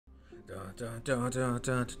Dun, dun, dun, dun,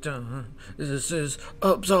 dun, dun. This is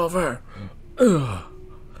Absolver. Ugh.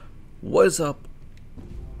 What is up?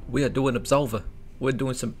 We are doing Absolver. We're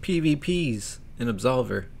doing some PVPs in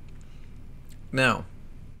Absolver. Now,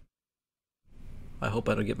 I hope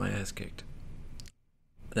I don't get my ass kicked.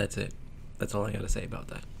 That's it. That's all I gotta say about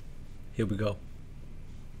that. Here we go.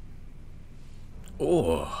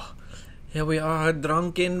 Oh, here we are,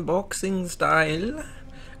 drunken boxing style.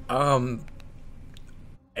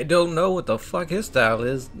 I don't know what the fuck his style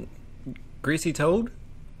is. Greasy Toad?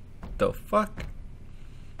 The fuck?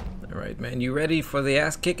 Alright, man, you ready for the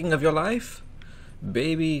ass kicking of your life?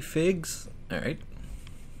 Baby figs? Alright.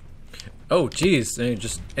 Oh, jeez, you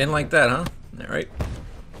just end like that, huh? Alright.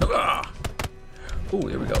 Oh,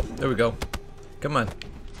 there we go. There we go. Come on.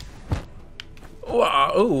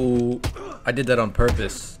 Oh, I did that on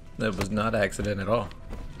purpose. That was not accident at all.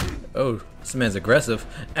 Oh, this man's aggressive.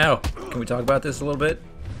 Ow. Can we talk about this a little bit?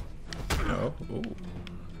 Oh. Ooh.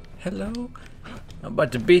 Hello? I'm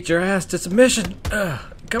about to beat your ass to submission.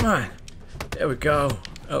 Come on. There we go.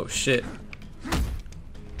 Oh, shit.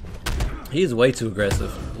 He's way too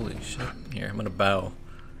aggressive. Holy shit. Here, I'm gonna bow.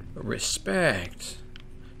 Respect.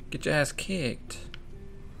 Get your ass kicked.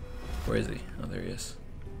 Where is he? Oh, there he is.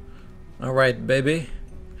 Alright, baby.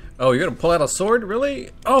 Oh, you're gonna pull out a sword?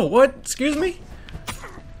 Really? Oh, what? Excuse me?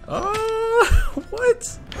 Oh,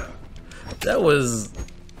 what? That was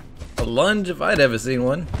a lunge if I'd ever seen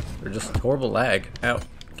one. Or just horrible lag. Ow.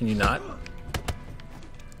 Can you not?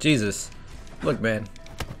 Jesus. Look, man.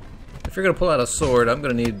 If you're gonna pull out a sword, I'm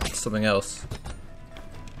gonna need something else.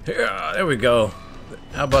 Here, there we go.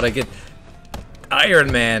 How about I get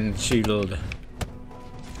Iron Man shield?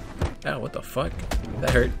 Ow, what the fuck? That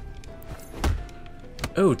hurt.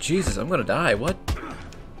 Oh, Jesus, I'm gonna die. What?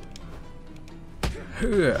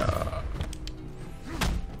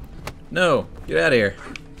 No, get out of here.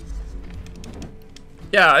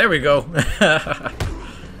 Yeah, there we go.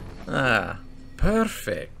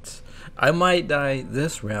 Perfect. I might die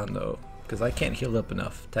this round though, because I can't heal up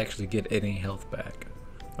enough to actually get any health back.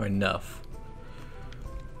 Or enough.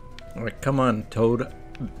 Alright, come on, Toad.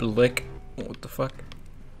 Blick. What the fuck?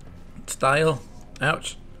 Style.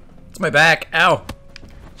 Ouch. It's my back. Ow.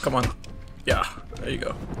 Come on. Yeah, there you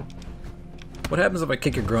go. What happens if I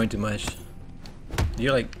kick your groin too much? Do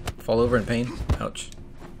you like fall over in pain? Ouch.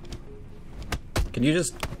 Can you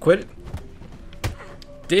just quit it?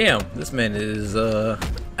 Damn, this man is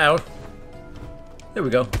out. There we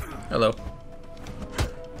go. Hello.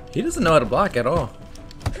 He doesn't know how to block at all.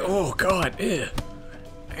 Oh god, ew.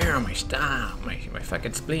 Ow, my stomach, my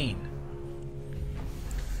fucking spleen.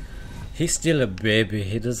 He's still a baby.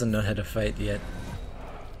 He doesn't know how to fight yet.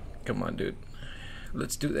 Come on, dude.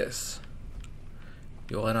 Let's do this.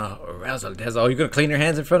 You wanna razzle dazzle? You gonna clean your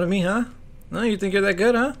hands in front of me, huh? No, you think you're that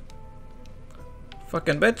good, huh?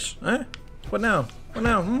 Fucking bitch, huh? What now? What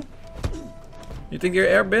now, hmm? You think you're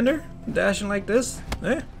airbender? Dashing like this?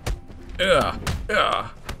 Eh? Yeah.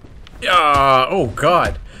 Oh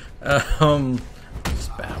god.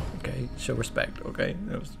 Just bow, okay? Show respect, okay?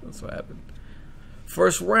 That's what happened.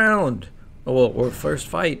 First round. Oh, well, or first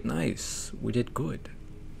fight. Nice. We did good.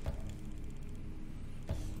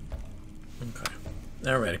 Okay.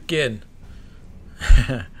 Alright, again.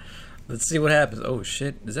 Let's see what happens. Oh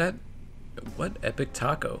shit. Is that what? Epic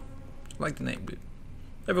taco. I like the name, dude.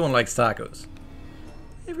 Everyone likes tacos.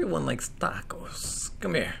 Everyone likes tacos.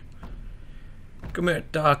 Come here. Come here,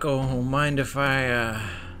 taco. Mind if I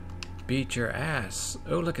beat your ass?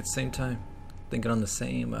 Oh, look, at the same time. Thinking on the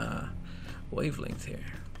same wavelength here.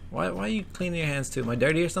 Why are you cleaning your hands too? Am I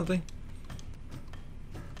dirty or something?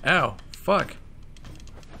 Ow. Fuck.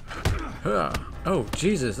 Oh,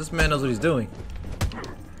 Jesus. This man knows what he's doing.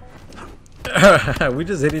 We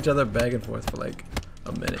just hit each other back and forth for like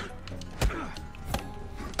a minute.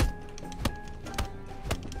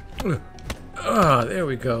 There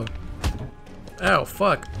we go. Ow,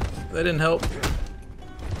 fuck. That didn't help.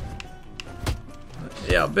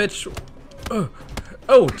 Yeah, bitch.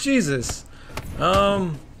 Oh, Jesus.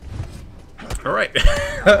 Alright.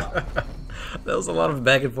 That was a lot of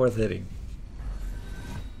back and forth hitting.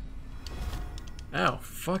 Ow,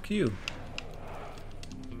 fuck you.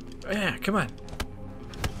 Yeah, come on.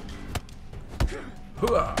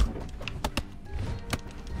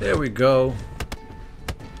 There we go.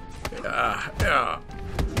 Yeah.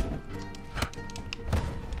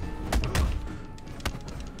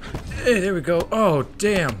 Hey, there we go. Oh,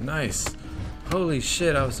 damn, nice. Holy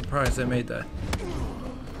shit, I was surprised I made that.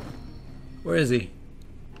 Where is he?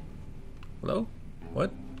 Hello?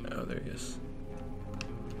 What? Oh, there he is.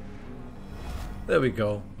 There we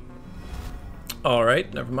go.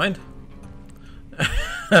 Alright, never mind.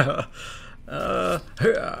 Yeah.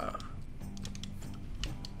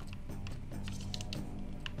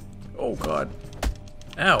 Oh god.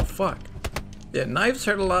 Ow, fuck. Yeah, knives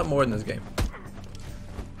hurt a lot more in this game.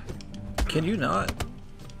 Can you not?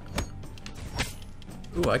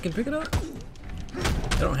 Ooh, I can pick it up?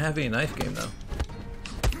 I don't have any knife game though.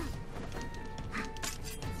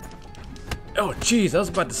 Oh jeez, I was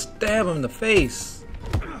about to stab him in the face.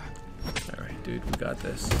 Alright, dude, we got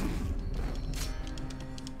this.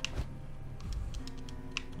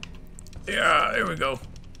 Yeah, there we go.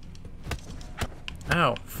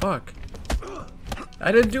 Ow, fuck.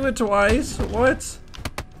 I didn't do it twice. What?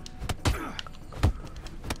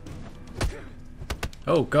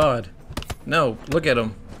 Oh god. No, look at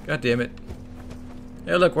him. God damn it.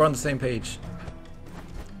 Yeah, look, we're on the same page.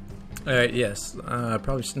 Alright, yes. I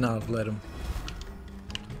probably should not have let him.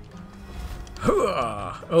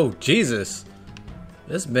 Oh, Jesus.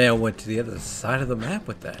 This man went to the other side of the map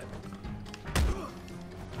with that.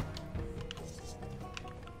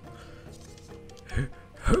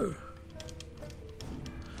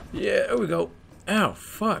 Yeah, there we go. Ow,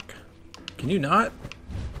 fuck. Can you not?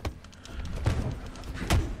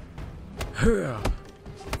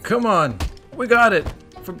 Come on. We got it.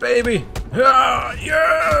 For baby.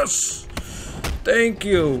 Yes! Thank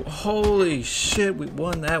you. Holy shit, we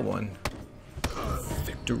won that one.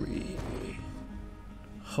 Victory.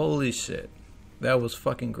 Holy shit. That was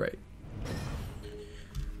fucking great.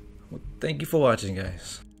 Well, thank you for watching,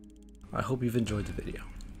 guys. I hope you've enjoyed the video.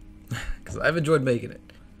 Because I've enjoyed making it.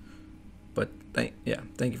 But thank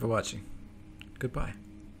you for watching. Goodbye.